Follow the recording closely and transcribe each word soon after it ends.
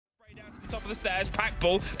the stairs,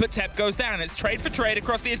 Pacbull, but Teb goes down. It's trade for trade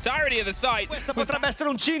across the entirety of the site. Questo potrebbe essere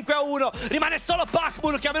un 5-1. Rimane solo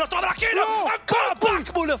Pacbull che almeno trova la kill. Ancora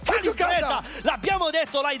Pacbull fa l'impresa. L'abbiamo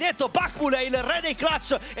detto, l'hai detto, Pacbull è il re dei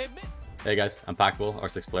clutch. Hey guys, I'm Pacbull,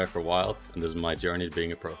 R6 player for WYLDE, and this is my journey to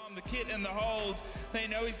being a pro. The kit and the hold, they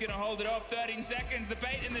know he's going to hold it off. 13 seconds, the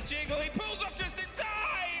bait and the jiggle, he pulls off just in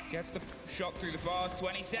time! Gets the shot through the bars,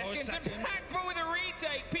 20 seconds, and Pacbull with a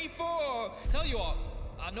retake, P4! Tell you what,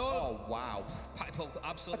 I know. Oh wow, Pacbull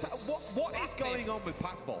absolutely. What is going on with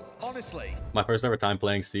Pacbull? Honestly, my first ever time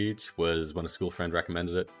playing Siege was when a school friend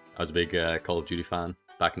recommended it. I was a big Call of Duty fan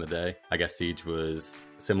back in the day. I guess Siege was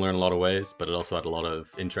similar in a lot of ways, but it also had a lot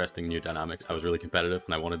of interesting new dynamics. I was really competitive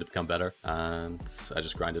and I wanted to become better, and I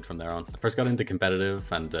just grinded from there on. I first got into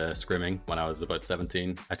competitive and scrimming when I was about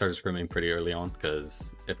 17. I started scrimming pretty early on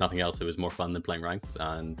because, if nothing else, it was more fun than playing ranked,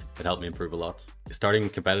 and it helped me improve a lot. Starting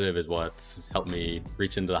competitive is what helped me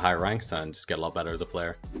reach into the higher ranks and just get a lot better as a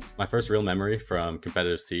player. My first real memory from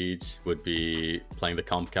competitive Siege would be playing the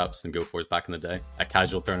comp caps and Go Force back in the day. A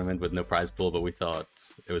casual tournament with no prize pool, but we thought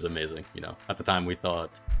it was amazing. You know, at the time we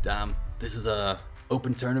thought, damn, this is a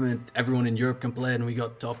open tournament, everyone in Europe can play, and we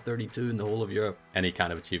got top 32 in the whole of Europe. Any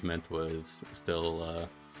kind of achievement was still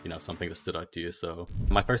you know, something that stood out to you. So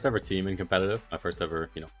my first ever team in competitive, my first ever,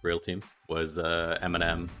 you know, real team was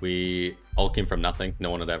M&M. We all came from nothing. No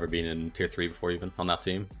one had ever been in tier 3 before even on that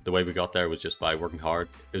team. The way we got there was just by working hard.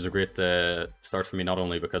 It was a great start for me, not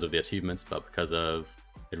only because of the achievements, but because of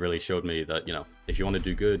it really showed me that, you know, if you want to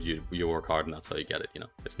do good, you work hard, and that's how you get it. You know,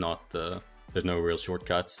 it's not there's no real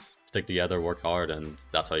shortcuts. Stick together, work hard, and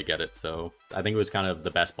that's how you get it. So I think it was kind of the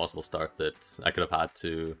best possible start that I could have had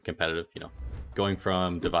to competitive. You know, going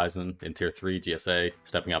from Devizen in tier 3 GSA,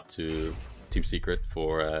 stepping up to Team Secret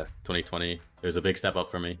for 2020, it was a big step up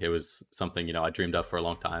for me. It was something, you know, I dreamed of for a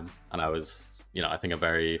long time, and I was, you know, I think I'm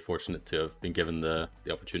very fortunate to have been given the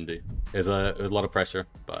opportunity. It was a lot of pressure,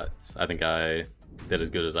 but I think I did as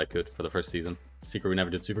good as I could for the first season. Secret we never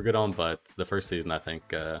did super good on, but the first season I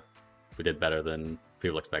think we did better than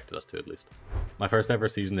people expected us to, at least. My first ever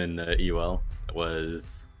season in EUL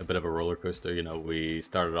was a bit of a roller coaster. You know, we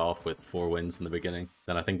started off with 4 wins in the beginning.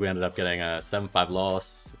 Then I think we ended up getting a 7-5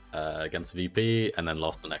 loss against VP, and then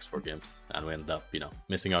lost the next 4 games. And we ended up, you know,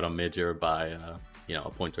 missing out on major by, you know, a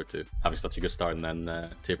point or 2. Having such a good start and then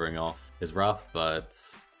tapering off is rough, but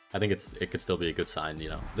I think it could still be a good sign, you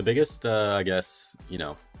know. The biggest, I guess, you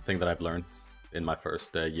know, thing that I've learned in my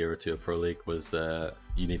first year or 2 of Pro League was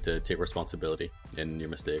you need to take responsibility in your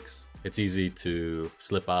mistakes. It's easy to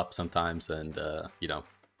slip up sometimes and, you know,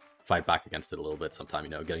 fight back against it a little bit sometimes, you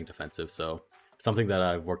know, getting defensive. So something that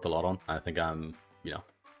I've worked a lot on. I think I'm, you know,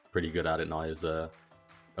 pretty good at it now, is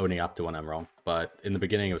owning up to when I'm wrong. But in the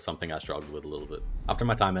beginning, it was something I struggled with a little bit. After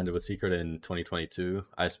my time ended with Secret in 2022,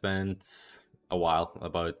 I spent a while,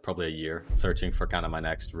 about probably a year, searching for kind of my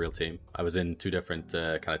next real team. I was in 2 different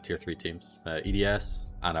kind of tier 3 teams, EDS,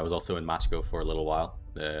 and I was also in Matchgo for a little while,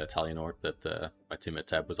 the Italian org that my teammate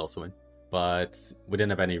Teb was also in. But we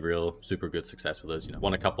didn't have any real super good success with us. You know,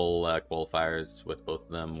 won a couple qualifiers with both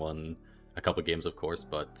of them, won a couple games of course,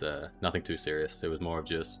 but nothing too serious. It was more of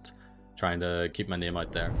just trying to keep my name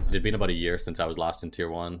out there. It had been about a year since I was last in tier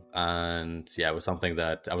 1, and yeah, it was something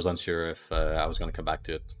that I was unsure if I was going to come back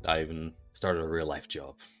to it. I even started a real life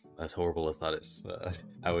job, as horrible as that is.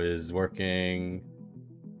 I was working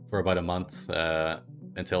for about a month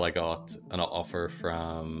until I got an offer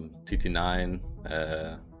from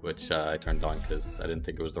TT9, which I turned down because I didn't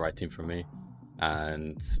think it was the right team for me.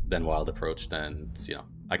 And then WYLDE approached, and you know,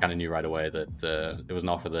 I kind of knew right away that it was an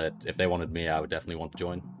offer that if they wanted me, I would definitely want to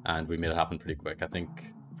join. And we made it happen pretty quick. I think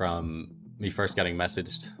from me first getting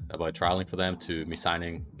messaged about trialing for them to me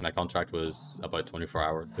signing my contract was about 24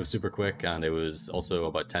 hours. It was super quick, and it was also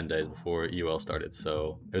about 10 days before EUL started.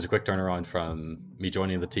 So it was a quick turnaround from me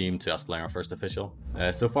joining the team to us playing our first official.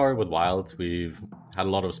 So far with WYLDE, we've had a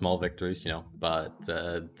lot of small victories, you know, but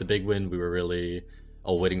the big win we were really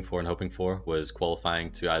all waiting for and hoping for was qualifying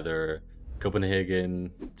to either Copenhagen,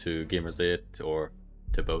 to Gamers 8, or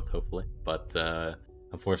to both, hopefully. But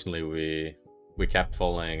unfortunately, we kept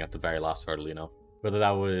falling at the very last hurdle, you know. Whether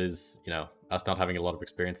that was, you know, us not having a lot of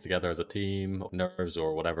experience together as a team, nerves,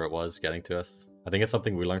 or whatever it was getting to us. I think it's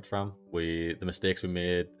something we learned from. The mistakes we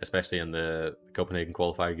made, especially in the Copenhagen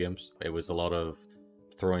qualifier games, it was a lot of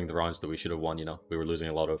throwing the rounds that we should have won, you know. We were losing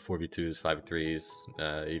a lot of 4v2s,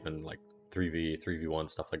 5v3s, even like 3v1,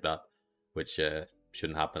 stuff like that, which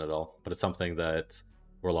shouldn't happen at all. But it's something that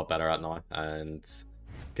we're a lot better at now. And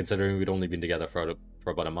considering we'd only been together for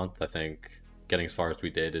about a month, I think getting as far as we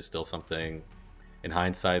did is still something in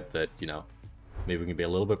hindsight that, you know, maybe we can be a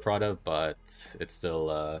little bit proud of, but it's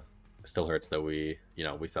still it still hurts that we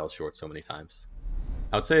fell short so many times.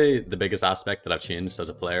 I would say the biggest aspect that I've changed as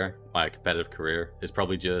a player, my competitive career, is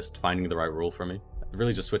probably just finding the right role for me.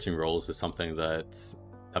 Really just switching roles is something that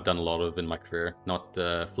I've done a lot of in my career, not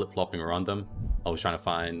flip-flopping around them, always trying to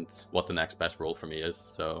find what the next best role for me is.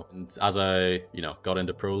 So as I, got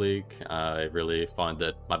into Pro League, I really found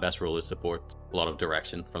that my best role is support, a lot of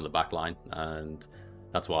direction from the back line, and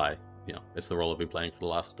that's why, it's the role I've been playing for the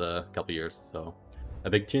last couple of years. So a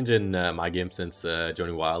big change in my game since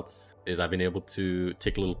joining WYLDE is I've been able to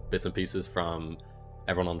take little bits and pieces from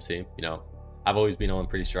everyone on the team. I've always been on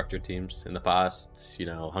pretty structured teams in the past.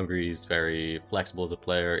 Hungary's very flexible as a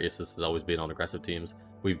player. Asus has always been on aggressive teams.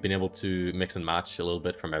 We've been able to mix and match a little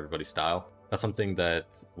bit from everybody's style. That's something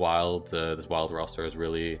that this WYLDE roster has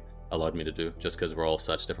really allowed me to do, just because we're all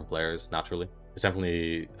such different players naturally. It's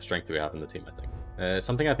definitely a strength that we have in the team, I think.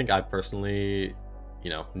 Something I think I personally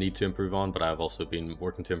need to improve on, but I've also been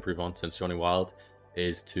working to improve on since joining WYLDE,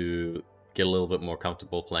 is to get a little bit more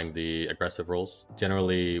comfortable playing the aggressive roles.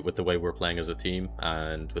 Generally, with the way we're playing as a team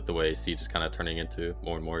and with the way Siege is kind of turning into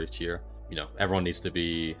more and more each year, everyone needs to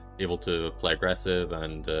be able to play aggressive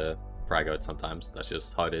and frag out sometimes. That's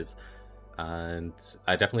just how it is. And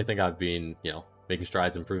I definitely think I've been, making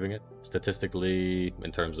strides improving it. Statistically,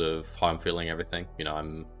 in terms of how I'm feeling everything,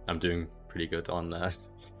 I'm doing pretty good on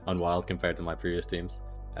WYLDE compared to my previous teams.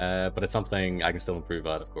 But it's something I can still improve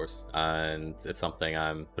at, of course, and it's something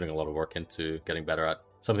I'm putting a lot of work into getting better at.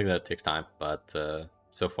 Something that takes time, but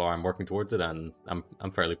so far I'm working towards it, and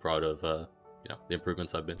I'm fairly proud of the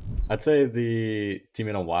improvements I've been. I'd say the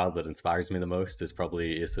teammate on WYLDE that inspires me the most is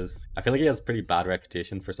probably Asus. I feel like he has a pretty bad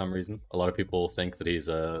reputation for some reason. A lot of people think that he's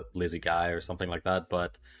a lazy guy or something like that,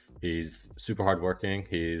 but he's super hardworking.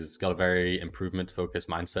 He's got a very improvement-focused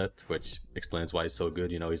mindset, which explains why he's so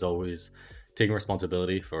good. He's always taking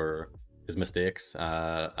responsibility for his mistakes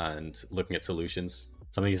and looking at solutions.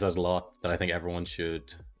 Something he says a lot that I think everyone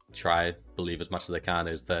should try believe as much as they can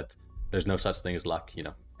is that there's no such thing as luck.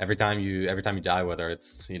 Every time you die, whether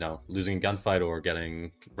it's losing a gunfight or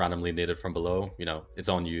getting randomly naded from below, it's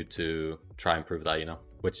on you to try and prove that,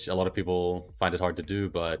 which a lot of people find it hard to do,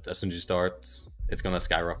 but as soon as you start, it's gonna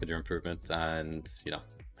skyrocket your improvement and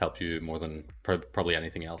help you more than probably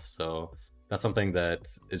anything else. So that's something that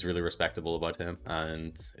is really respectable about him,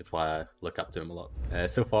 and it's why I look up to him a lot.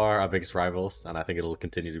 So far, our biggest rivals, and I think it'll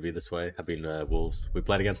continue to be this way, have been Wolves. We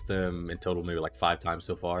played against them in total maybe like 5 times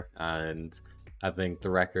so far, and I think the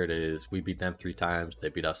record is we beat them 3 times, they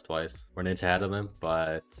beat us twice. We're an inch ahead of them,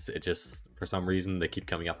 but it just, for some reason, they keep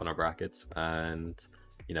coming up on our brackets, and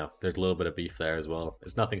there's a little bit of beef there as well.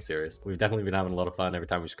 It's nothing serious. We've definitely been having a lot of fun every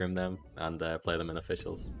time we scrim them and play them in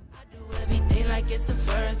officials. I do everything like it's the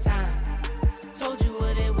first time. Told you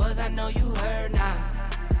what it was, I know you heard now.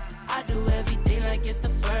 I do everything like it's the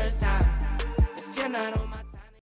first time. If you're not on my